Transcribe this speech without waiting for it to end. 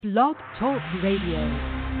Blog Talk Radio.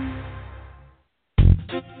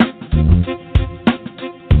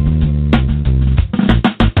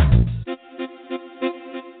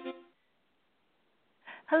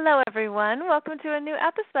 Hello, everyone. Welcome to a new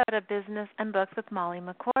episode of Business and Books with Molly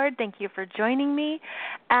McCord. Thank you for joining me.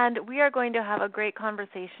 And we are going to have a great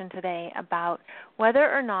conversation today about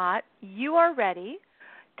whether or not you are ready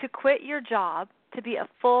to quit your job to be a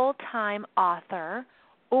full-time author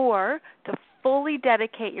or to fully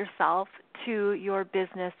dedicate yourself to your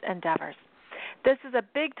business endeavors. This is a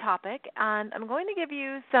big topic, and I'm going to give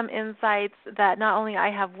you some insights that not only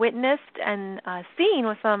I have witnessed and seen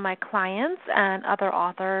with some of my clients and other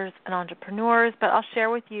authors and entrepreneurs, but I'll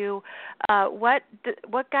share with you what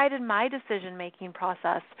guided my decision-making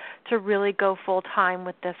process to really go full-time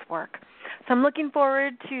with this work. So I'm looking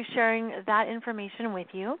forward to sharing that information with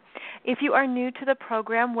you. If you are new to the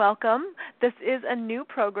program, welcome. This is a new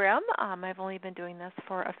program. I've only been doing this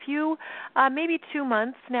for a few, maybe 2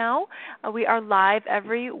 months now. We are live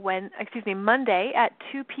every Monday at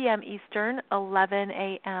 2 p.m. Eastern, 11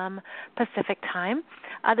 a.m. Pacific time.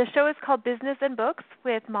 The show is called Business and Books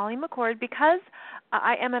with Molly McCord because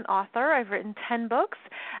I am an author. I've written 10 books,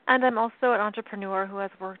 and I'm also an entrepreneur who has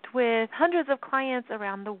worked with hundreds of clients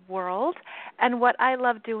around the world. And what I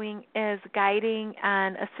love doing is guiding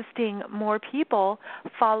and assisting more people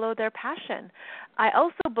follow their passion. I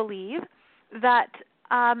also believe that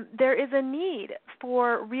there is a need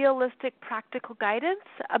for realistic, practical guidance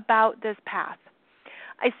about this path.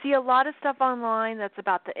 I see a lot of stuff online that's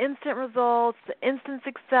about the instant results, the instant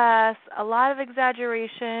success, a lot of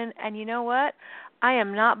exaggeration, and you know what? I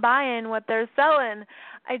am not buying what they're selling.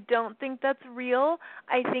 I don't think that's real.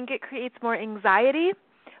 I think it creates more anxiety,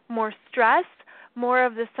 more stress, more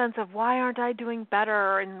of this sense of why aren't I doing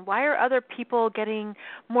better and why are other people getting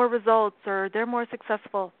more results or they're more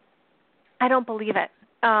successful. I don't believe it.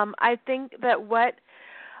 I think that what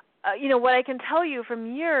I can tell you from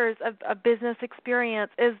years of business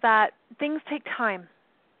experience is that things take time,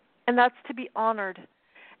 and that's to be honored.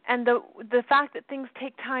 And the fact that things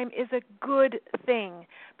take time is a good thing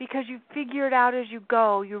because you figure it out as you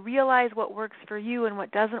go. You realize what works for you and what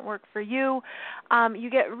doesn't work for you. You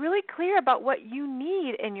get really clear about what you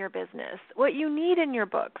need in your business, what you need in your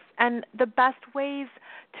books, and the best ways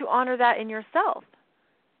to honor that in yourself.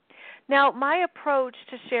 Now, my approach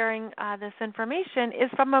to sharing this information is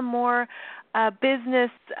from a more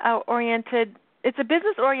business-oriented. It's a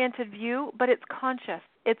business-oriented view, but it's conscious.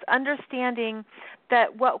 It's understanding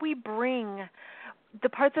that what we bring, the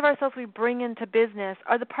parts of ourselves we bring into business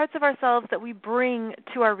are the parts of ourselves that we bring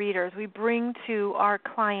to our readers, we bring to our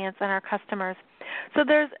clients and our customers. So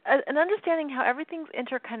there's an understanding how everything's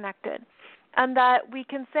interconnected, and that we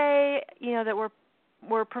can say, that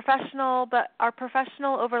we're professional, but our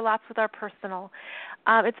professional overlaps with our personal.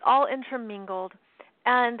 It's all intermingled.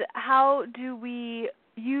 And how do we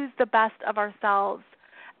use the best of ourselves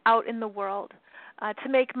out in the world to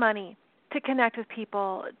make money, to connect with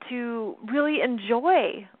people, to really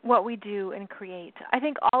enjoy what we do and create? I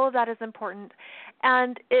think all of that is important,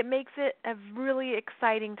 and it makes it a really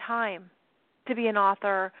exciting time to be an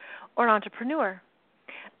author or an entrepreneur.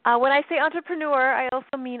 When I say entrepreneur, I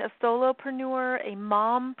also mean a solopreneur, a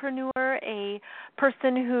mompreneur, a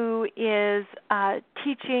person who is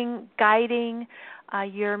teaching, guiding.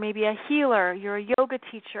 You're maybe a healer, you're a yoga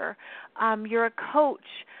teacher, you're a coach,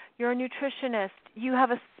 you're a nutritionist. You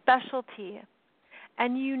have a specialty,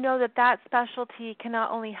 and you know that specialty can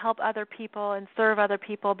not only help other people and serve other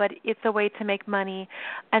people, but it's a way to make money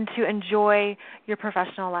and to enjoy your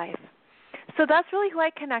professional life. So that's really who I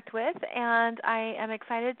connect with, and I am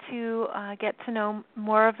excited to get to know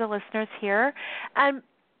more of the listeners here. And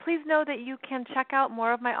please know that you can check out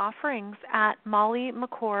more of my offerings at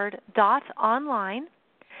mollymccord.online,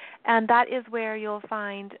 and that is where you'll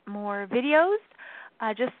find more videos.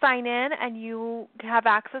 Just sign in, and you have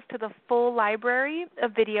access to the full library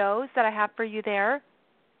of videos that I have for you there.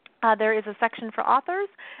 There is a section for authors,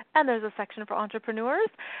 and there's a section for entrepreneurs,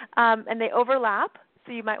 and they overlap.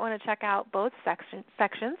 So you might want to check out both sections.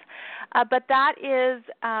 But that is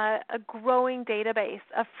a growing database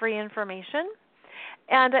of free information.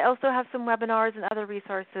 And I also have some webinars and other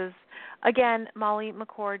resources. Again,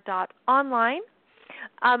 mollymccord.online.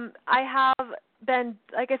 I have been,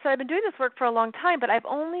 like I said, I've been doing this work for a long time, but I've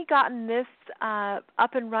only gotten this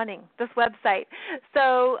up and running, this website.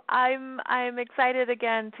 So I'm excited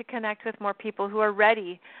again to connect with more people who are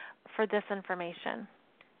ready for this information.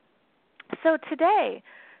 So today,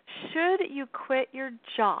 should you quit your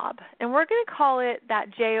job? And we're going to call it that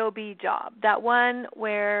JOB job, that one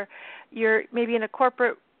where you're maybe in a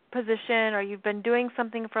corporate position or you've been doing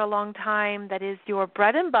something for a long time that is your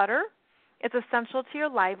bread and butter, it's essential to your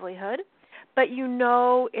livelihood, but you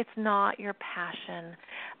know it's not your passion.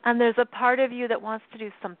 And there's a part of you that wants to do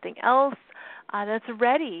something else that's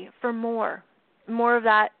ready for more of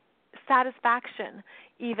that satisfaction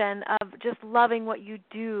even of just loving what you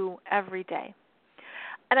do every day.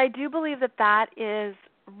 And I do believe that that is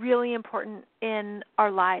really important in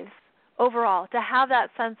our lives overall, to have that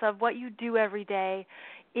sense of what you do every day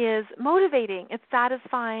is motivating, it's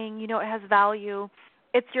satisfying, you know, it has value,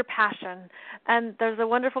 it's your passion. And there's a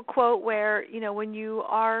wonderful quote where, you know, when you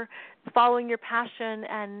are following your passion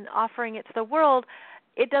and offering it to the world,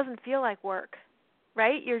 it doesn't feel like work,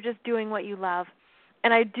 right? You're just doing what you love.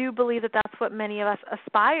 And I do believe that that's what many of us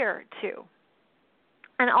aspire to.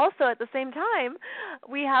 And also at the same time,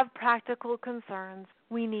 we have practical concerns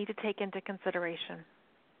we need to take into consideration.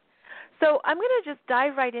 So I'm going to just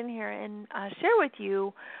dive right in here and share with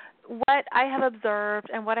you what I have observed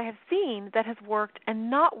and what I have seen that has worked and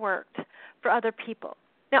not worked for other people.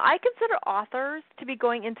 Now, I consider authors to be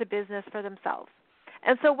going into business for themselves.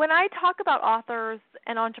 And so when I talk about authors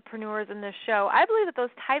and entrepreneurs in this show, I believe that those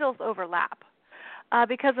titles overlap.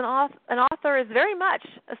 Because an author is very much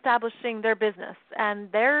establishing their business, and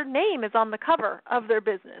their name is on the cover of their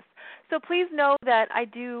business. So please know that I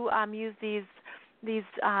do use these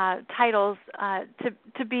titles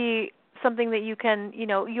to be something that you can, you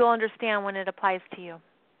know, you'll understand when it applies to you.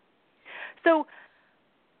 So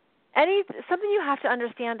something you have to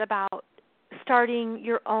understand about starting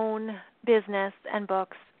your own business and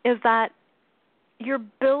books is that you're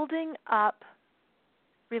building up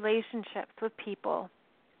relationships with people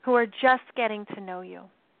who are just getting to know you.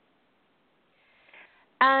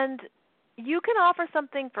 And you can offer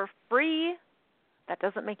something for free that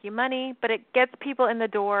doesn't make you money, but it gets people in the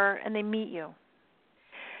door and they meet you.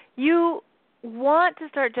 You want to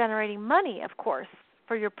start generating money, of course,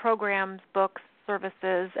 for your programs, books,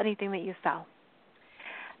 services, anything that you sell.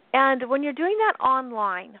 And when you're doing that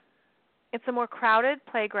online, it's a more crowded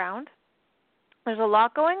playground. There's a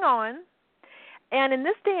lot going on. And in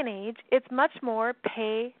this day and age, it's much more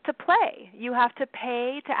pay to play. You have to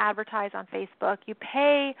pay to advertise on Facebook. You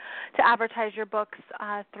pay to advertise your books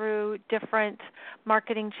through different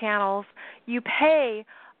marketing channels. You pay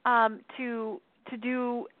to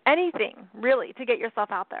do anything, really, to get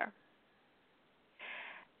yourself out there.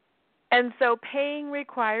 And so paying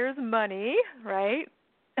requires money, right?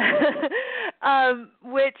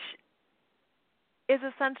 Which is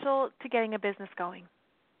essential to getting a business going.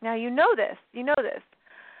 Now, you know this,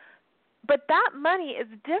 but that money is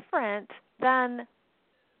different than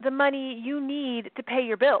the money you need to pay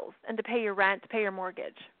your bills and to pay your rent, to pay your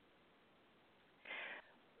mortgage.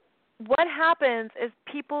 What happens is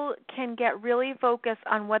people can get really focused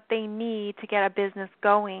on what they need to get a business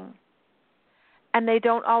going, and they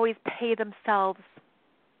don't always pay themselves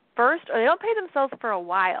first, or they don't pay themselves for a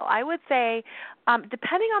while. I would say,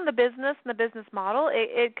 depending on the business and the business model,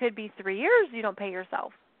 it could be 3 years you don't pay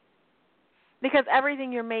yourself. Because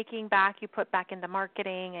everything you're making back, you put back into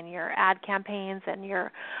marketing and your ad campaigns and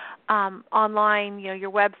your online, you know,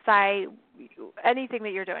 your website, anything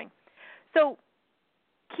that you're doing. So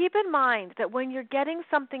keep in mind that when you're getting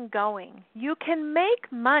something going, you can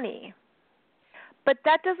make money, but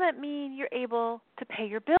that doesn't mean you're able to pay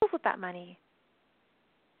your bills with that money.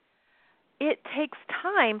 It takes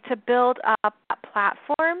time to build up a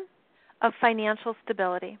platform of financial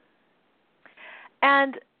stability.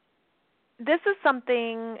 And this is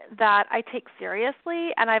something that I take seriously,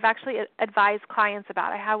 and I've actually advised clients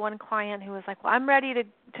about. I had one client who was like, well, I'm ready to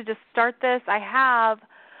just start this. I have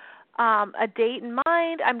a date in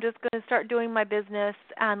mind. I'm just going to start doing my business,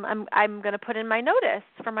 and I'm going to put in my notice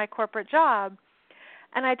for my corporate job.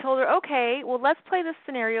 And I told her, okay, well, let's play this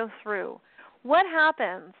scenario through. What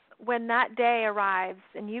happens when that day arrives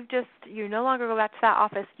and you no longer go back to that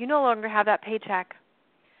office, you no longer have that paycheck?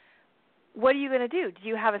 What are you going to do? Do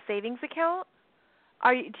you have a savings account?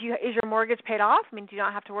 Is your mortgage paid off? I mean, do you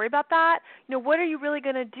not have to worry about that? You know, what are you really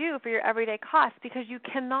going to do for your everyday costs? Because you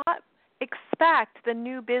cannot expect the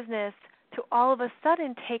new business to all of a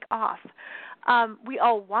sudden take off. We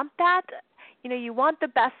all want that. You know, you want the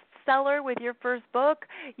bestseller with your first book.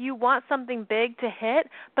 You want something big to hit,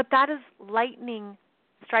 but that is lightning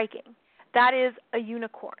striking. That is a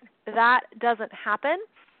unicorn. That doesn't happen.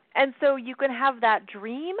 And so you can have that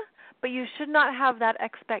dream, but you should not have that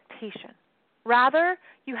expectation. Rather,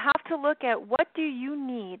 you have to look at what do you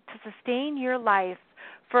need to sustain your life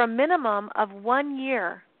for a minimum of 1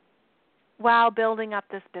 year while building up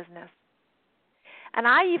this business. And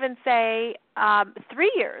I even say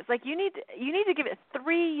 3 years. Like you need to give it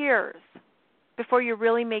 3 years before you're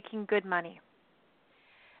really making good money.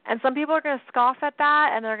 And some people are going to scoff at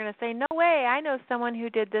that, and they're going to say, no way, I know someone who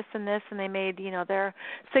did this and this, and they made, their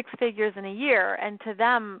 6 figures in a year. And to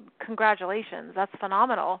them, congratulations, that's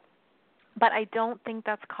phenomenal. But I don't think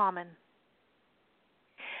that's common.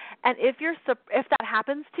 And if that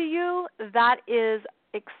happens to you, that is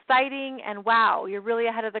exciting, and wow, you're really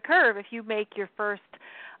ahead of the curve if you make your first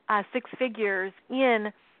 6 figures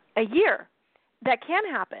in a year. That can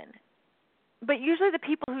happen. But usually the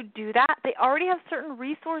people who do that, they already have certain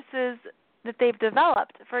resources that they've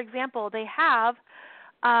developed. For example, they have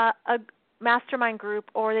a mastermind group,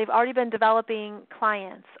 or they've already been developing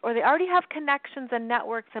clients, or they already have connections and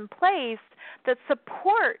networks in place that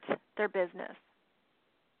support their business.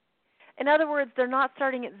 In other words, they're not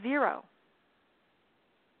starting at zero.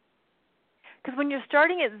 Because when you're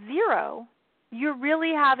starting at zero, you're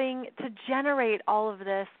really having to generate all of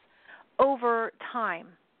this over time.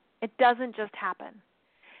 It doesn't just happen.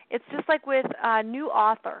 It's just like with a new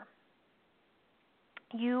author.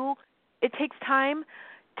 It takes time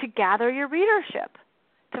to gather your readership,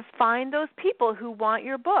 to find those people who want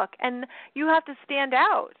your book. And you have to stand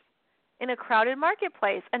out in a crowded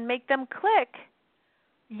marketplace and make them click.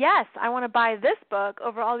 Yes, I want to buy this book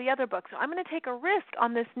over all the other books. So I'm going to take a risk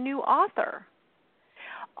on this new author.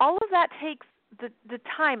 All of that takes the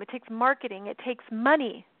time. It takes marketing. It takes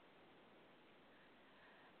money.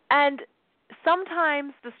 And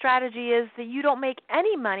sometimes the strategy is that you don't make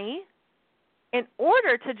any money in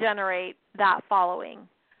order to generate that following,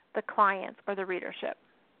 the clients or the readership.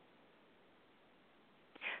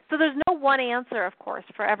 So there's no one answer, of course,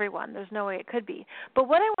 for everyone. There's no way it could be. But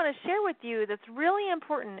what I want to share with you that's really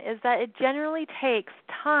important is that it generally takes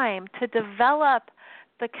time to develop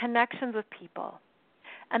the connections with people.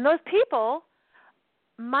 And those people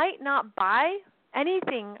might not buy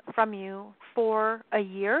anything from you for a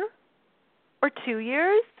year or 2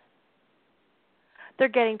 years. They're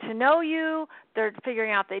getting to know you. They're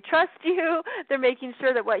figuring out they trust you. They're making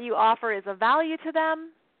sure that what you offer is of value to them.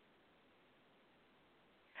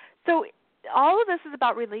 So all of this is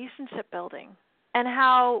about relationship building, and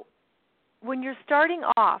how when you're starting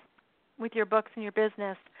off with your books and your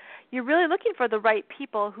business, you're really looking for the right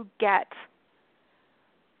people who get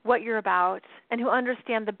what you're about and who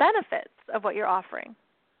understand the benefits of what you're offering.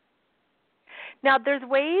 Now, there's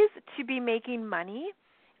ways to be making money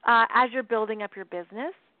as you're building up your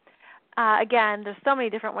business. Again, there's so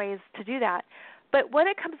many different ways to do that. But what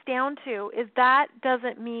it comes down to is that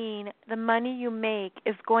doesn't mean the money you make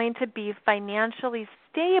is going to be financially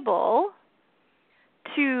stable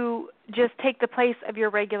to just take the place of your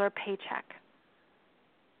regular paycheck.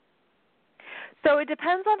 So it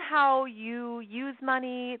depends on how you use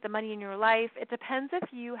money, the money in your life. It depends if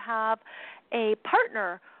you have a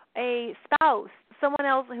partner, a spouse, someone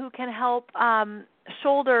else who can help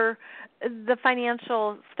shoulder the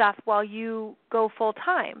financial stuff while you go full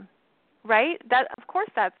time, right? That, of course,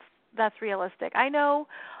 that's realistic. I know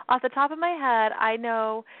off the top of my head, I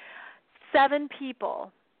know 7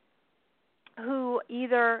 people who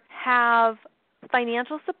either have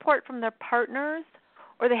financial support from their partners,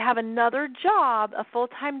 or they have another job, a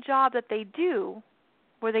full-time job that they do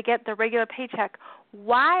where they get their regular paycheck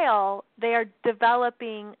while they are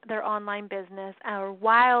developing their online business or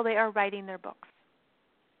while they are writing their books.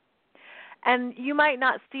 And you might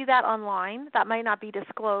not see that online. That might not be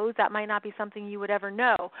disclosed. That might not be something you would ever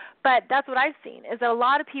know. But that's what I've seen, is that a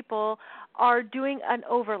lot of people are doing an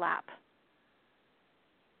overlap.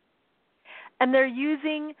 And they're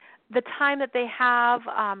using the time that they have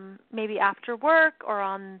maybe after work or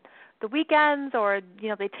on the weekends, or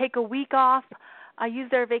they take a week off, use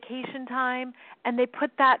their vacation time, and they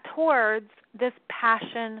put that towards this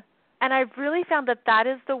passion. And I've really found that that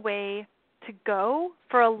is the way to go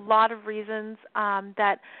for a lot of reasons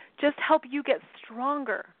that just help you get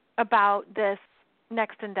stronger about this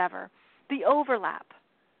next endeavor. The overlap.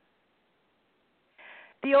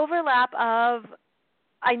 The overlap of,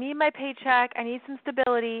 I need my paycheck, I need some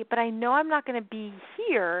stability, but I know I'm not going to be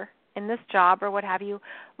here in this job or what have you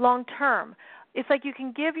long term. It's like you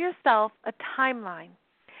can give yourself a timeline.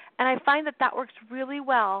 And I find that that works really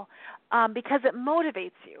well because it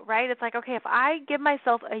motivates you, right? It's like, okay, if I give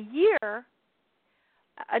myself a year,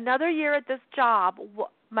 another year at this job,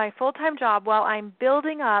 my full-time job, while I'm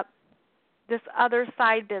building up this other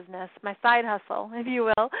side business, my side hustle, if you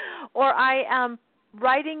will, or I am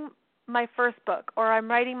writing my first book, or I'm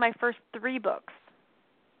writing my first 3 books,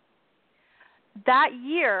 that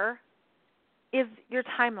year is your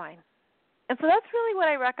timeline. And so that's really what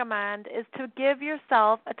I recommend, is to give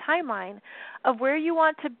yourself a timeline of where you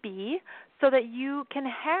want to be so that you can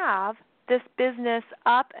have this business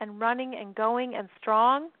up and running and going and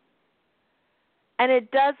strong, and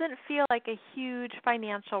it doesn't feel like a huge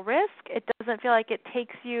financial risk. It doesn't feel like it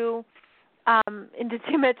takes you into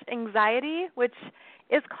too much anxiety, which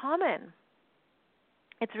is common.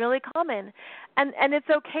 It's really common. And it's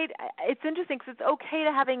okay. It's interesting because it's okay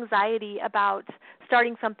to have anxiety about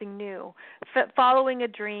starting something new, following a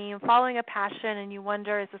dream, following a passion, and you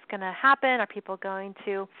wonder, is this going to happen? Are people going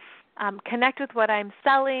to connect with what I'm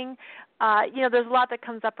selling? There's a lot that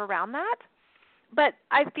comes up around that. But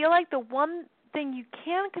I feel like the one thing you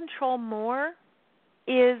can control more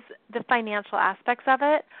is the financial aspects of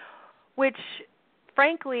it, which,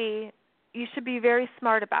 frankly, you should be very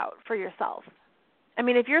smart about for yourself. I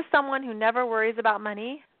mean, if you're someone who never worries about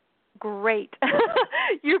money, great.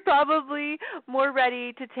 You're probably more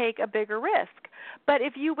ready to take a bigger risk. But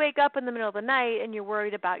if you wake up in the middle of the night and you're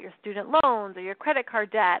worried about your student loans or your credit card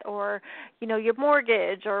debt or, your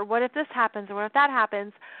mortgage or what if this happens or what if that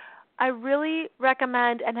happens, I really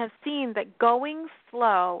recommend and have seen that going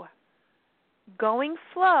slow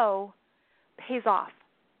pays off.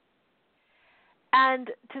 And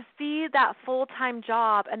to see that full-time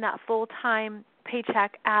job and that full-time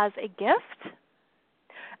paycheck as a gift,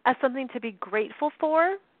 as something to be grateful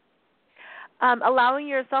for, allowing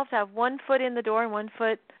yourself to have one foot in the door and one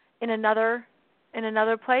foot in another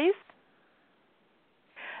place.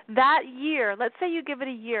 That year, let's say you give it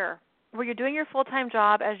a year where you're doing your full-time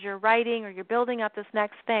job as you're writing or you're building up this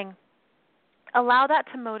next thing. Allow that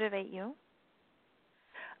to motivate you.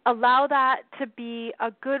 Allow that to be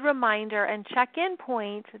a good reminder and check-in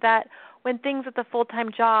point that when things at the full-time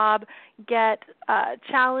job get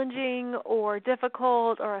challenging or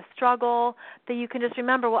difficult or a struggle, that you can just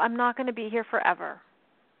remember, well, I'm not going to be here forever.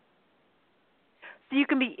 So you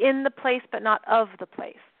can be in the place but not of the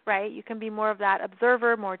place, right? You can be more of that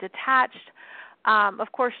observer, more detached.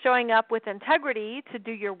 Of course, showing up with integrity to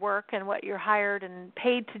do your work and what you're hired and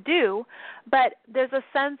paid to do, but there's a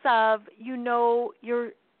sense of,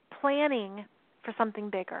 you're planning for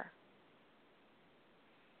something bigger.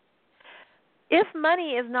 If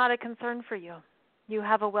money is not a concern for you, you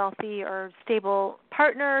have a wealthy or stable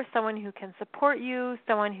partner, someone who can support you,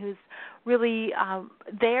 someone who's really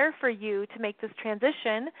there for you to make this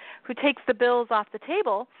transition, who takes the bills off the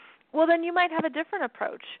table, well, then you might have a different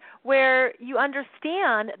approach where you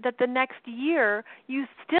understand that the next year you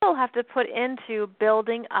still have to put into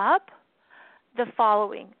building up the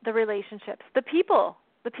following, the relationships, the people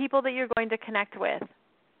that you're going to connect with.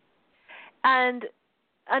 And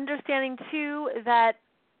understanding, too, that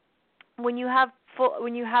when you have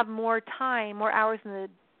more time, more hours in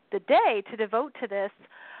the day to devote to this,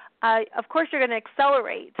 of course you're going to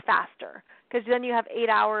accelerate faster because then you have 8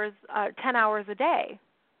 hours, 10 hours a day.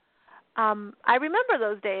 I remember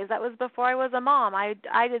those days. That was before I was a mom.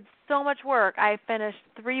 I did so much work. I finished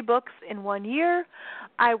 3 books in 1 year.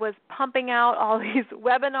 I was pumping out all these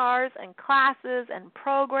webinars and classes and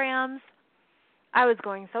programs. I was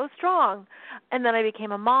going so strong. And then I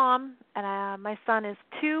became a mom, and my son is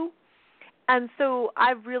 2. And so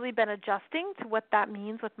I've really been adjusting to what that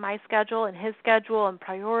means with my schedule and his schedule and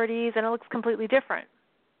priorities, and it looks completely different.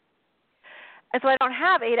 And so I don't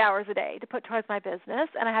have 8 hours a day to put towards my business,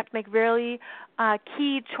 and I have to make really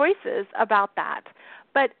key choices about that.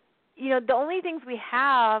 But, the only things we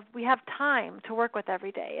have time to work with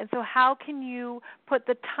every day. And so how can you put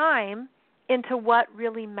the time into what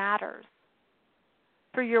really matters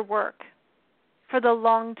for your work, for the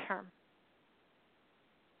long term?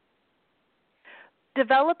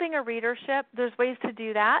 Developing a readership, there's ways to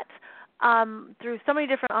do that through so many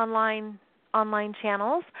different online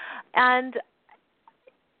channels. And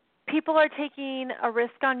people are taking a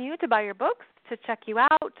risk on you to buy your books, to check you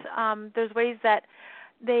out. There's ways that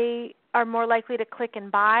they are more likely to click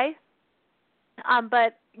and buy.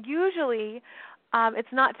 But usually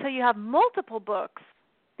it's not until you have multiple books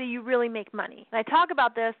that you really make money. And I talk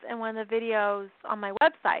about this in one of the videos on my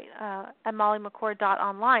website at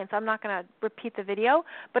mollymccord.online, so I'm not going to repeat the video.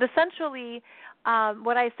 But essentially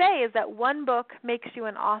what I say is that one book makes you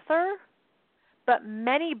an author, but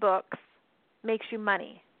many books makes you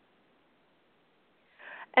money.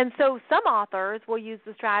 And so some authors will use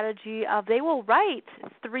the strategy of they will write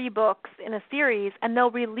 3 books in a series and they'll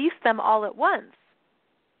release them all at once.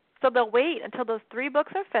 So they'll wait until those 3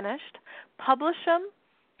 books are finished, publish them,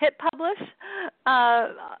 hit publish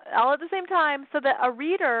all at the same time so that a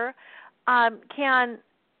reader can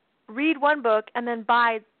read 1 book and then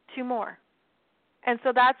buy 2 more. And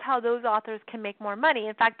so that's how those authors can make more money.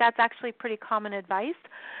 In fact, that's actually pretty common advice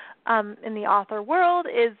in the author world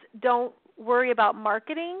is don't worry about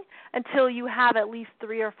marketing until you have at least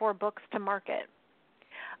 3 or 4 books to market.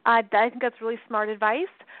 I think that's really smart advice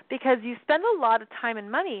because you spend a lot of time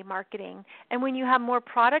and money marketing, and when you have more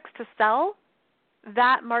products to sell,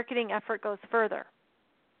 that marketing effort goes further.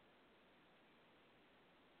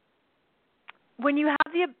 When you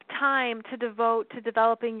have the time to devote to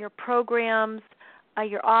developing your programs,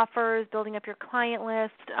 your offers, building up your client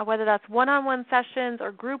list, whether that's one-on-one sessions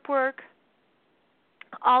or group work,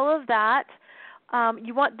 all of that,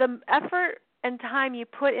 you want the effort and time you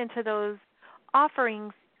put into those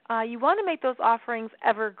offerings, you want to make those offerings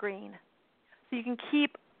evergreen so you can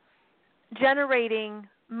keep generating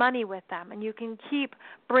money with them and you can keep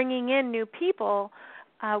bringing in new people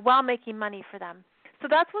while making money for them. So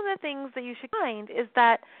that's one of the things that you should find is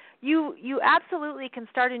that you absolutely can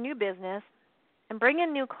start a new business and bring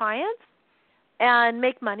in new clients and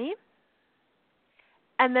make money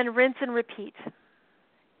and then rinse and repeat.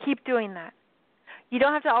 Keep doing that. You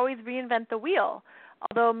don't have to always reinvent the wheel,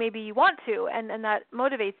 although maybe you want to and that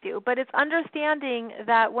motivates you. But it's understanding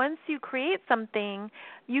that once you create something,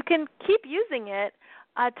 you can keep using it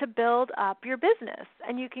to build up your business.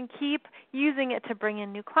 And you can keep using it to bring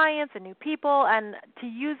in new clients and new people and to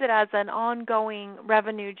use it as an ongoing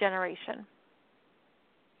revenue generation.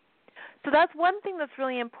 So that's one thing that's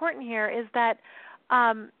really important here is that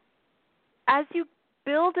as you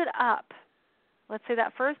build it up, let's say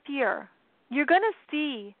that first year, you're going to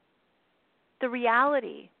see the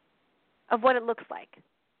reality of what it looks like.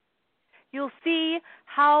 You'll see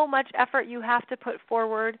how much effort you have to put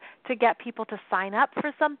forward to get people to sign up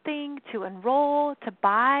for something, to enroll, to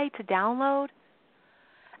buy, to download.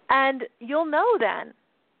 And you'll know then,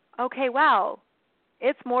 okay, wow,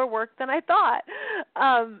 it's more work than I thought.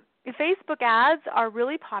 Facebook ads are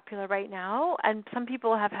really popular right now, and some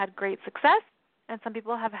people have had great success, and some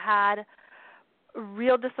people have had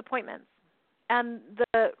real disappointments. And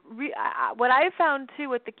what I found, too,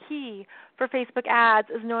 with the key for Facebook ads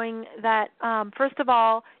is knowing that, first of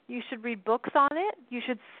all, you should read books on it. You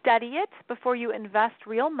should study it before you invest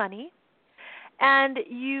real money. And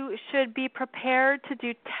you should be prepared to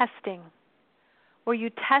do testing, where you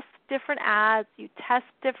test different ads, you test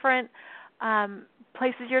different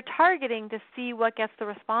places you're targeting to see what gets the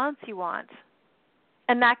response you want.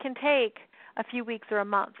 And that can take a few weeks or a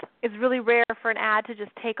month. It's really rare for an ad to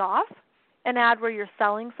just take off. An ad where you're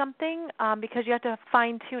selling something because you have to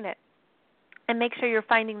fine-tune it and make sure you're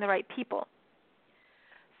finding the right people.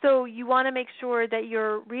 So you want to make sure that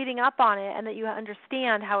you're reading up on it and that you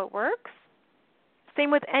understand how it works. Same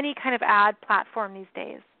with any kind of ad platform these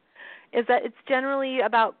days, is that it's generally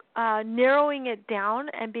about narrowing it down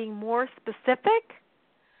and being more specific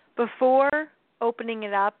before opening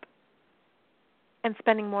it up and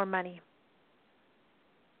spending more money.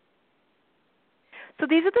 So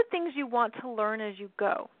these are the things you want to learn as you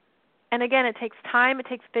go. And again, it takes time. It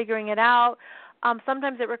takes figuring it out.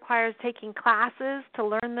 Sometimes it requires taking classes to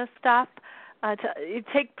learn this stuff, to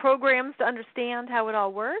take programs to understand how it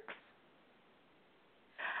all works.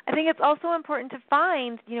 I think it's also important to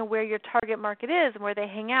find, where your target market is and where they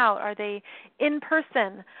hang out. Are they in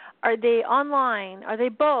person? Are they online? Are they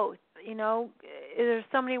both? There's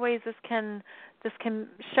so many ways this can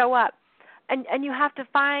show up. And you have to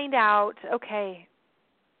find out, okay,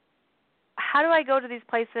 how do I go to these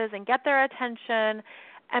places and get their attention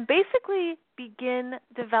and basically begin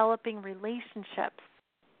developing relationships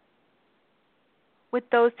with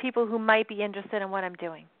those people who might be interested in what I'm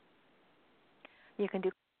doing. You can do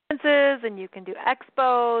conferences and you can do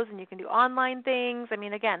expos and you can do online things.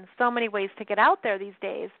 Again, so many ways to get out there these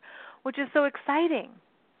days, which is so exciting.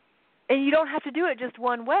 And you don't have to do it just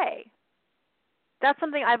one way. That's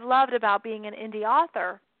something I've loved about being an indie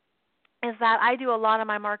author, is that I do a lot of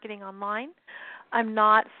my marketing online. I'm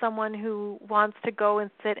not someone who wants to go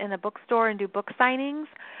and sit in a bookstore and do book signings.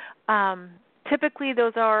 Typically,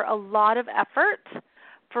 those are a lot of effort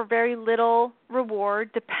for very little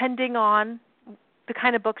reward, depending on the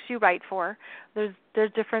kind of books you write for.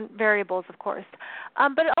 There's different variables, of course.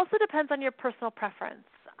 But it also depends on your personal preference.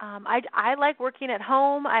 I like working at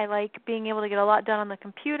home. I like being able to get a lot done on the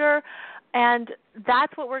computer, and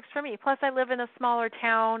that's what works for me. Plus, I live in a smaller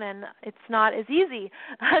town, and it's not as easy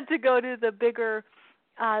to go to the bigger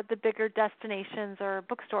destinations or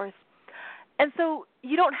bookstores. And so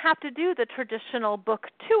you don't have to do the traditional book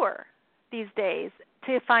tour these days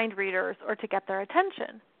to find readers or to get their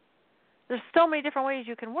attention. There's so many different ways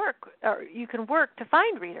you can work to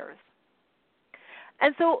find readers.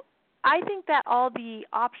 And so I think that all the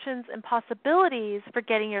options and possibilities for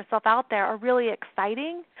getting yourself out there are really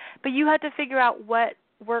exciting, but you have to figure out what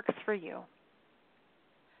works for you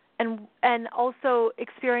and also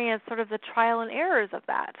experience sort of the trial and errors of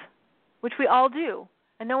that, which we all do.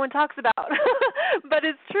 and no one talks about. But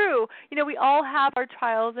it's true. We all have our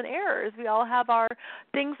trials and errors. We all have our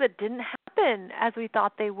things that didn't happen as we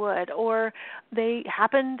thought they would, or they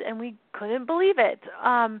happened and we couldn't believe it.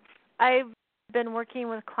 I've been working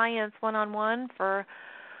with clients one-on-one for,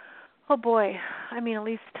 at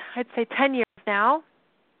least I'd say 10 years now.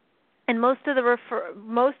 And most of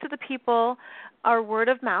the people are word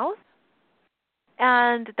of mouth.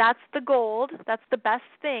 And that's the gold. That's the best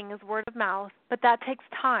thing, is word of mouth. But that takes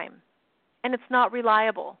time, and it's not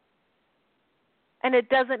reliable. And it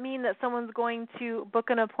doesn't mean that someone's going to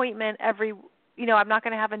book an appointment every, I'm not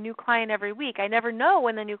going to have a new client every week. I never know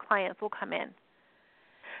when the new clients will come in.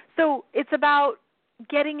 So it's about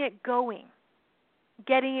getting it going,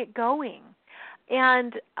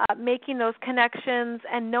 and making those connections,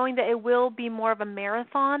 and knowing that it will be more of a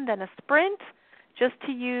marathon than a sprint, just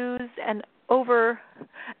to use an overactive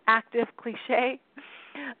cliche.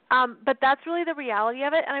 But that's really the reality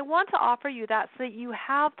of it, and I want to offer you that so that you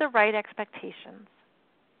have the right expectations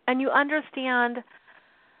and you understand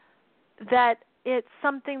that it's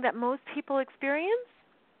something that most people experience.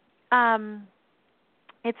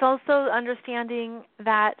 It's also understanding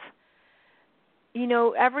that,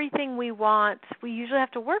 everything we want, we usually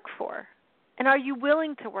have to work for. And are you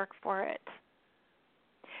willing to work for it?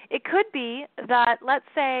 It could be that, let's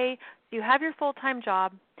say, you have your full-time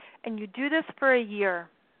job and you do this for a year.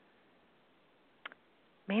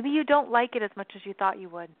 Maybe you don't like it as much as you thought you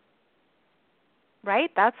would.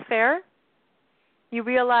 Right? That's fair. You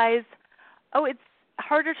realize, it's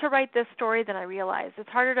harder to write this story than I realized. It's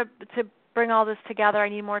harder to bring all this together. I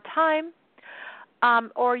need more time.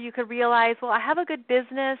 Or you could realize, I have a good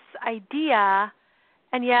business idea,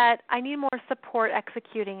 and yet I need more support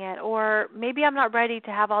executing it. Or maybe I'm not ready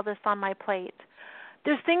to have all this on my plate.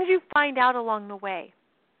 There's things you find out along the way.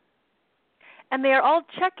 And they are all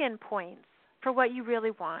check-in points for what you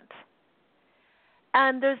really want.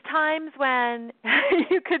 And there's times when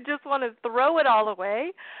you could just want to throw it all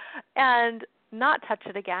away and not touch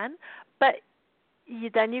it again. But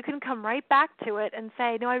then you can come right back to it and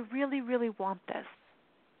say, no, I really, really want this.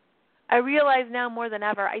 I realize now more than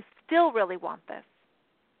ever, I still really want this.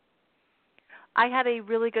 I had a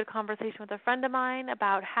really good conversation with a friend of mine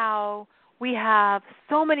about how we have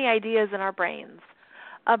so many ideas in our brains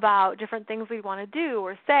about different things we want to do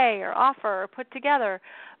or say or offer or put together,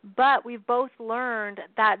 but we've both learned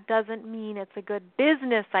that doesn't mean it's a good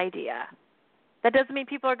business idea. That doesn't mean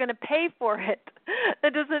people are going to pay for it.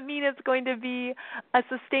 That doesn't mean it's going to be a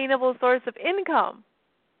sustainable source of income.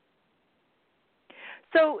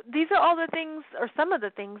 So these are all the things, or some of the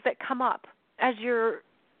things, that come up as you're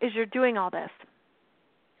doing all this.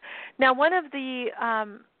 Now, one of the I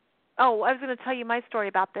was going to tell you my story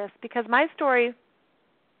about this, because my story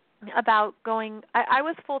about going, I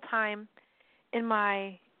was full-time in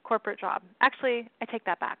my corporate job. Actually, I take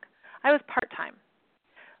that back. I was part-time.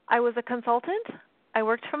 I was a consultant. I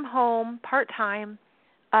worked from home part-time,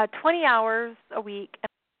 20 hours a week, and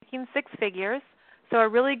making six figures. So a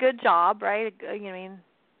really good job, right?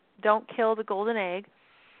 Don't kill the golden egg,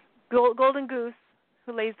 golden goose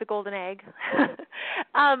who lays the golden egg.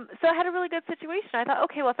 So I had a really good situation. I thought,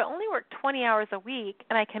 okay, if I only work 20 hours a week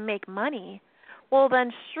and I can make money, well,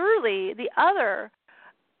 then surely the other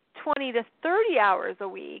 20 to 30 hours a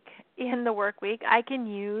week in the work week I can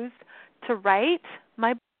use to write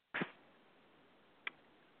my books.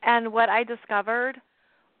 And what I discovered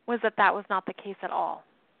was that was not the case at all,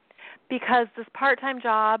 because this part-time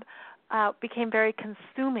job became very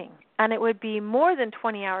consuming, and it would be more than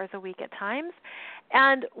 20 hours a week at times.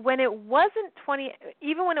 And when it wasn't 20,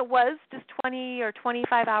 even when it was just 20 or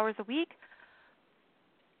 25 hours a week,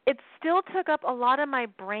 it still took up a lot of my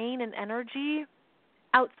brain and energy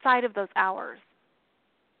outside of those hours.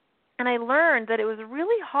 And I learned that it was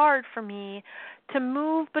really hard for me to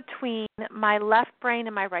move between my left brain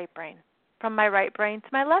and my right brain, from my right brain to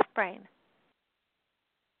my left brain.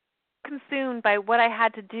 Consumed by what I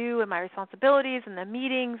had to do and my responsibilities and the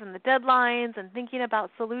meetings and the deadlines and thinking about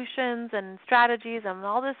solutions and strategies and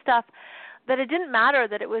all this stuff, that it didn't matter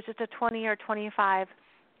that it was just a 20 or 25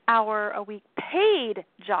 hour a week paid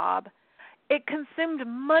job. It consumed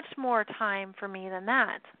much more time for me than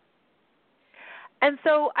that. And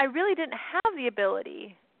so I really didn't have the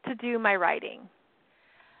ability to do my writing.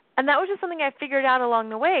 And that was just something I figured out along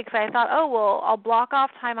the way, because I thought, I'll block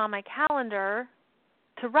off time on my calendar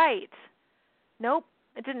to write. Nope,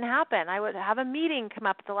 it didn't happen. I would have a meeting come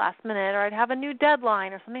up at the last minute, or I'd have a new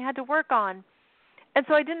deadline or something I had to work on. And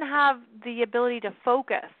so I didn't have the ability to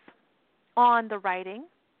focus on the writing.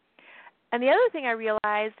 And the other thing I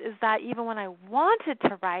realized is that even when I wanted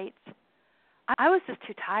to write, I was just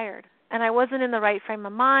too tired. and I wasn't in the right frame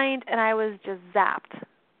of mind, and I was just zapped.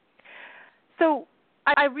 So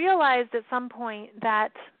I realized at some point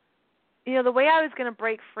that, the way I was going to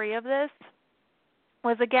break free of this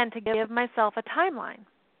was, again, to give myself a timeline.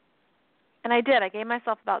 And I did. I gave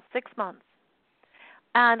myself about 6 months.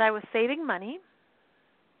 And I was saving money.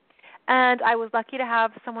 And I was lucky to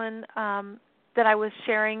have someone that I was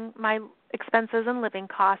sharing my expenses and living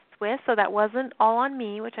costs with, so that wasn't all on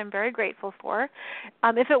me, which I'm very grateful for.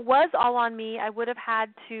 If it was all on me, I would have had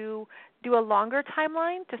to do a longer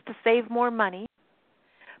timeline just to save more money.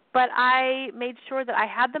 But I made sure that I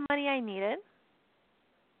had the money I needed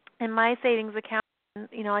in my savings account.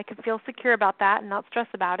 I could feel secure about that and not stress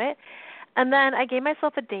about it. And then I gave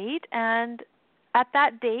myself a date, and at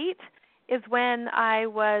that date is when I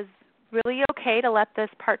was really okay to let this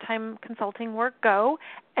part-time consulting work go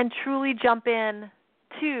and truly jump in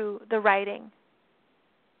to the writing.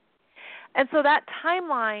 And so that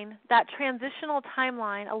timeline, that transitional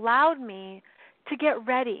timeline, allowed me to get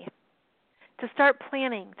ready, to start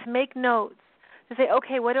planning, to make notes, to say,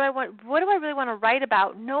 okay, what do I really want to write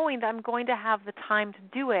about, knowing that I'm going to have the time to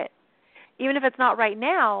do it. Even if it's not right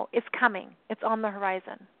now, it's coming. It's on the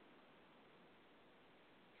horizon.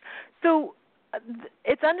 So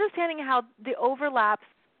it's understanding how the overlaps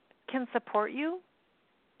can support you,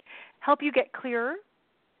 help you get clearer,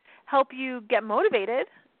 help you get motivated,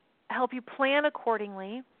 help you plan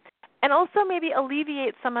accordingly, and also maybe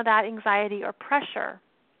alleviate some of that anxiety or pressure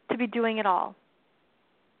to be doing it all.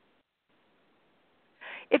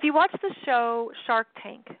 If you watch the show Shark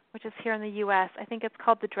Tank, which is here in the U.S., I think it's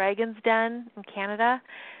called The Dragon's Den in Canada,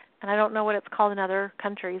 and I don't know what it's called in other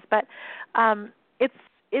countries, but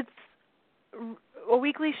it's a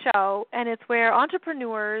weekly show, and it's where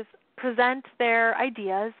entrepreneurs present their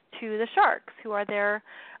ideas to the sharks, who are their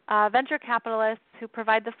venture capitalists who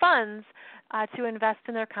provide the funds to invest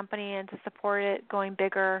in their company and to support it going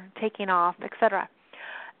bigger, taking off, etc.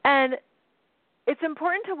 And it's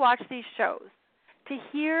important to watch these shows, to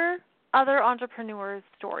hear other entrepreneurs'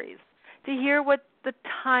 stories, to hear what the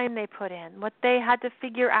time they put in, what they had to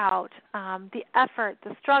figure out, the effort,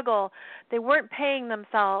 the struggle. They weren't paying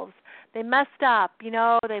themselves. They messed up.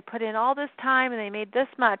 They put in all this time and they made this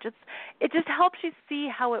much. It just helps you see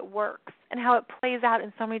how it works and how it plays out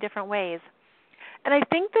in so many different ways. And I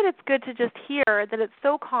think that it's good to just hear that it's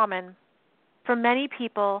so common for many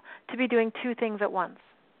people to be doing two things at once.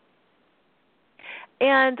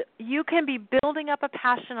 And you can be building up a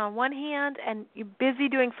passion on one hand and you're busy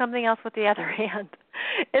doing something else with the other hand.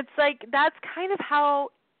 It's like that's kind of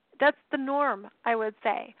that's the norm, I would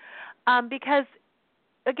say. Because,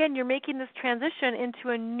 again, you're making this transition into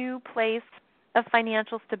a new place of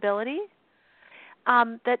financial stability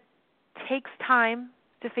that takes time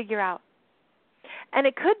to figure out. And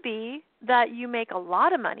it could be that you make a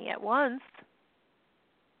lot of money at once.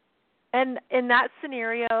 And in that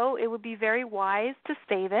scenario, it would be very wise to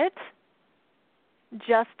save it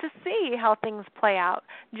just to see how things play out,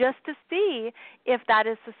 just to see if that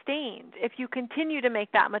is sustained, if you continue to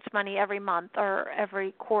make that much money every month or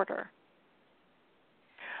every quarter.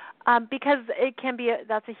 Because it can be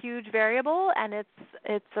that's a huge variable, and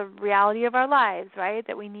it's a reality of our lives, right,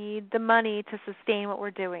 that we need the money to sustain what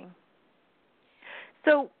we're doing.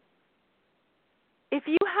 So if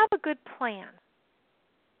you have a good plan,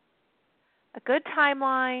 a good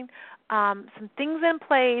timeline, some things in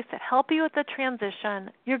place that help you with the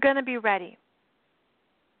transition, you're going to be ready.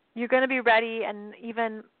 You're going to be ready and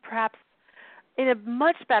even perhaps in a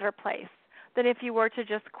much better place than if you were to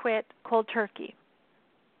just quit cold turkey,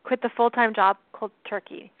 quit the full-time job cold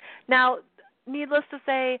turkey. Now, needless to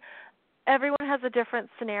say, everyone has a different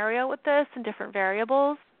scenario with this and different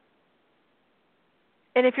variables.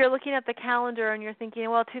 And if you're looking at the calendar and you're thinking,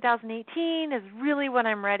 well, 2018 is really when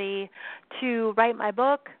I'm ready to write my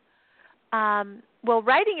book, well,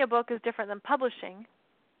 writing a book is different than publishing.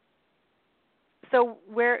 So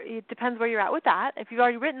it depends where you're at with that. If you've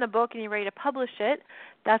already written the book and you're ready to publish it,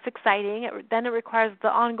 that's exciting. Then it requires the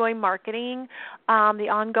ongoing marketing, the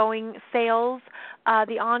ongoing sales,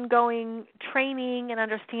 the ongoing training and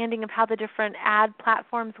understanding of how the different ad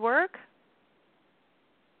platforms work.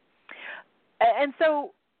 And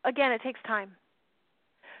so, again, it takes time.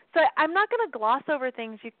 So I'm not going to gloss over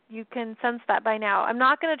things. You can sense that by now. I'm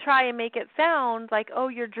not going to try and make it sound like, oh,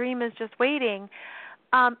 your dream is just waiting.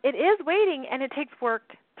 It is waiting, and it takes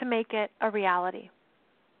work to make it a reality.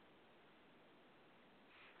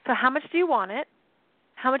 So how much do you want it?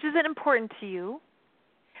 How much is it important to you?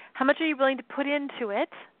 How much are you willing to put into it?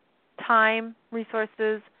 Time,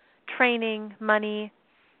 resources, training, money,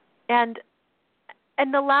 and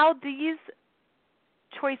allow these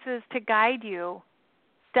choices to guide you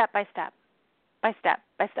step by step, by step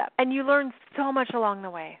by step. And you learn so much along the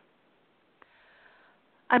way.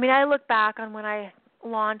 I mean, I look back on when I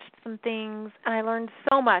launched some things, and I learned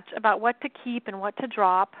so much about what to keep and what to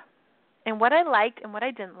drop, and what I liked and what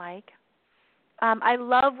I didn't like. I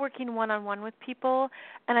love working one-on-one with people,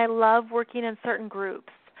 and I love working in certain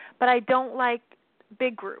groups, but I don't like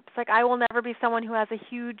big groups. Like, I will never be someone who has a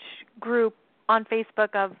huge group on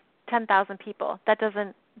Facebook of 10,000 people. That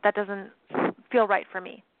doesn't feel right for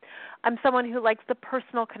me. I'm someone who likes the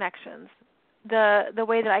personal connections, the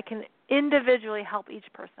way that I can individually help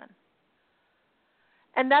each person.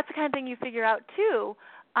 And that's the kind of thing you figure out, too,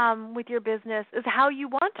 with your business, is how you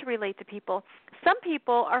want to relate to people. Some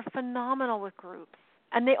people are phenomenal with groups,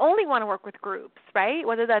 and they only want to work with groups, right?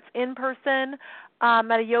 Whether that's in person,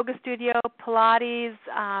 at a yoga studio, Pilates,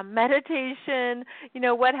 meditation,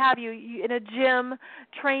 what have you, in a gym,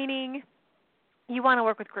 training, you want to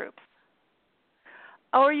work with groups.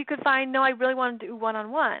 Or you could find, no, I really want to do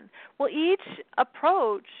one-on-one. Well, each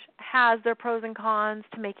approach has their pros and cons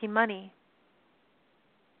to making money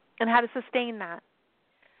and how to sustain that.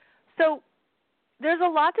 So there's a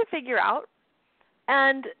lot to figure out,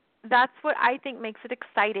 and that's what I think makes it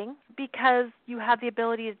exciting, because you have the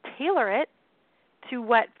ability to tailor it to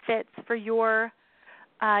what fits for your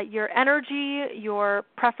energy, your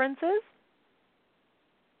preferences,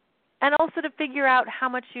 and also to figure out how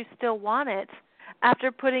much you still want it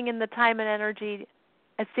after putting in the time and energy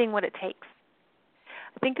and seeing what it takes.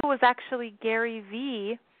 I think it was actually Gary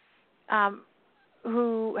Vee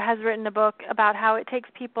who has written a book about how it takes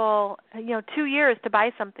people, 2 years to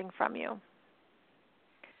buy something from you.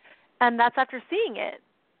 And that's after seeing it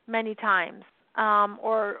many times,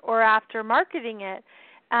 or after marketing it,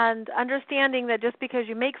 and understanding that just because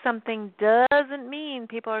you make something doesn't mean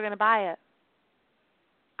people are going to buy it.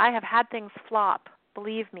 I have had things flop,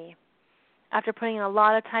 believe me, after putting in a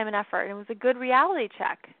lot of time and effort. And it was a good reality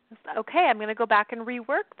check. Okay, I'm going to go back and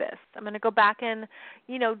rework this. I'm going to go back and,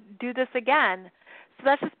 do this again. So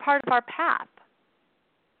that's just part of our path.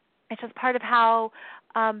 It's just part of how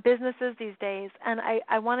business is these days. And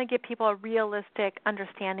I want to give people a realistic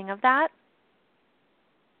understanding of that.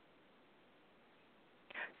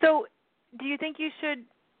 So do you think you should,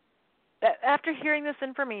 after hearing this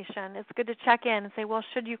information, it's good to check in and say, well,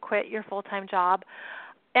 should you quit your full-time job?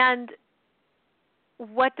 And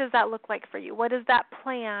what does that look like for you? What does that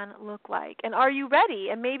plan look like? And are you ready?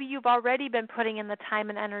 And maybe you've already been putting in the time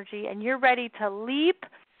and energy, and you're ready to leap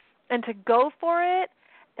and to go for it.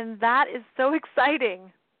 And that is so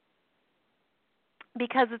exciting,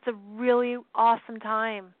 because it's a really awesome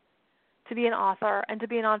time to be an author and to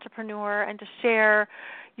be an entrepreneur and to share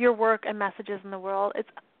your work and messages in the world. It's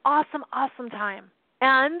awesome, awesome time.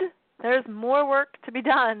 And there's more work to be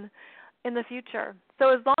done in the future. So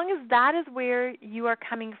as long as that is where you are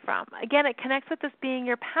coming from, again, it connects with this being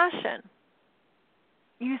your passion.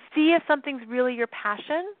 You see if something's really your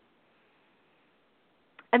passion,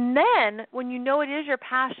 and then when you know it is your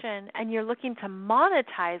passion and you're looking to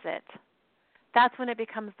monetize it, that's when it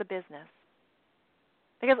becomes the business.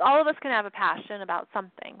 Because all of us can have a passion about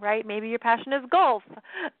something, right? Maybe your passion is golf.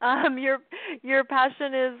 Your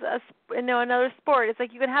passion is another sport. It's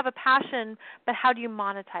like you can have a passion, but how do you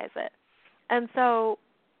monetize it? And so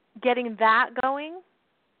getting that going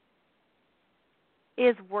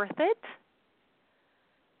is worth it.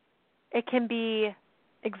 It can be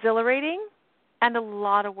exhilarating and a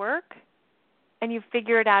lot of work, and you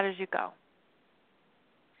figure it out as you go.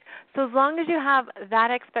 So as long as you have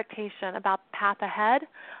that expectation about the path ahead,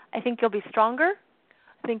 I think you'll be stronger.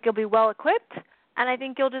 I think you'll be well equipped, and I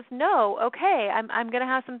think you'll just know, okay, I'm going to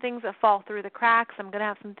have some things that fall through the cracks. I'm going to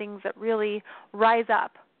have some things that really rise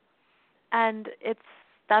up. And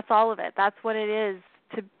that's all of it. That's what it is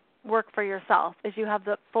to work for yourself, is you have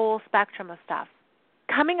the full spectrum of stuff.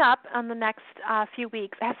 Coming up on the next few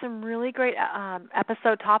weeks, I have some really great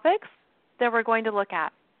episode topics that we're going to look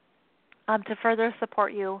at to further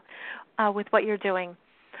support you with what you're doing.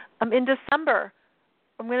 In December,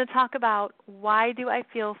 I'm going to talk about why do I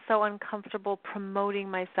feel so uncomfortable promoting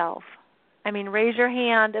myself. I mean, raise your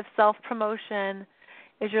hand if self-promotion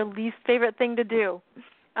is your least favorite thing to do.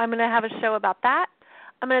 I'm going to have a show about that.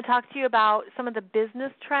 I'm going to talk to you about some of the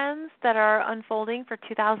business trends that are unfolding for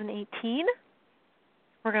 2018.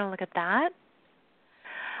 We're going to look at that.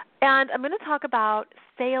 And I'm going to talk about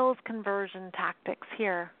sales conversion tactics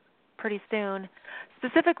here pretty soon,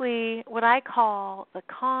 specifically what I call the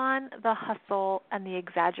con, the hustle, and the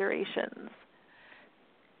exaggerations.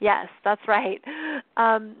 Yes, that's right.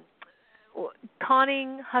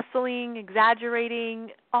 Conning, hustling,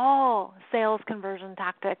 exaggerating, all sales conversion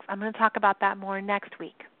tactics. I'm going to talk about that more next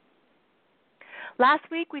week. Last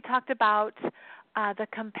week we talked about the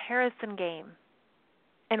comparison game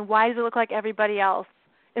and why does it look like everybody else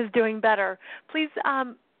is doing better. Please,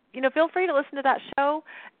 feel free to listen to that show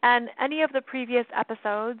and any of the previous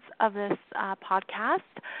episodes of this podcast,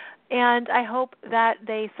 and I hope that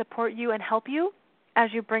they support you and help you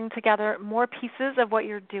as you bring together more pieces of what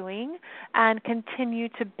you're doing and continue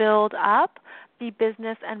to build up the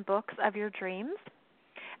business and books of your dreams.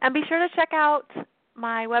 And be sure to check out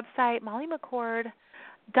my website,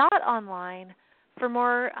 mollymccord.online, for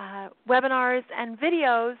more webinars and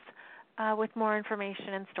videos with more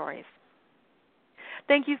information and stories.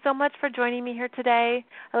 Thank you so much for joining me here today.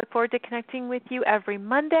 I look forward to connecting with you every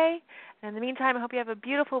Monday. And in the meantime, I hope you have a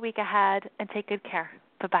beautiful week ahead and take good care.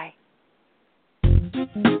 Bye-bye.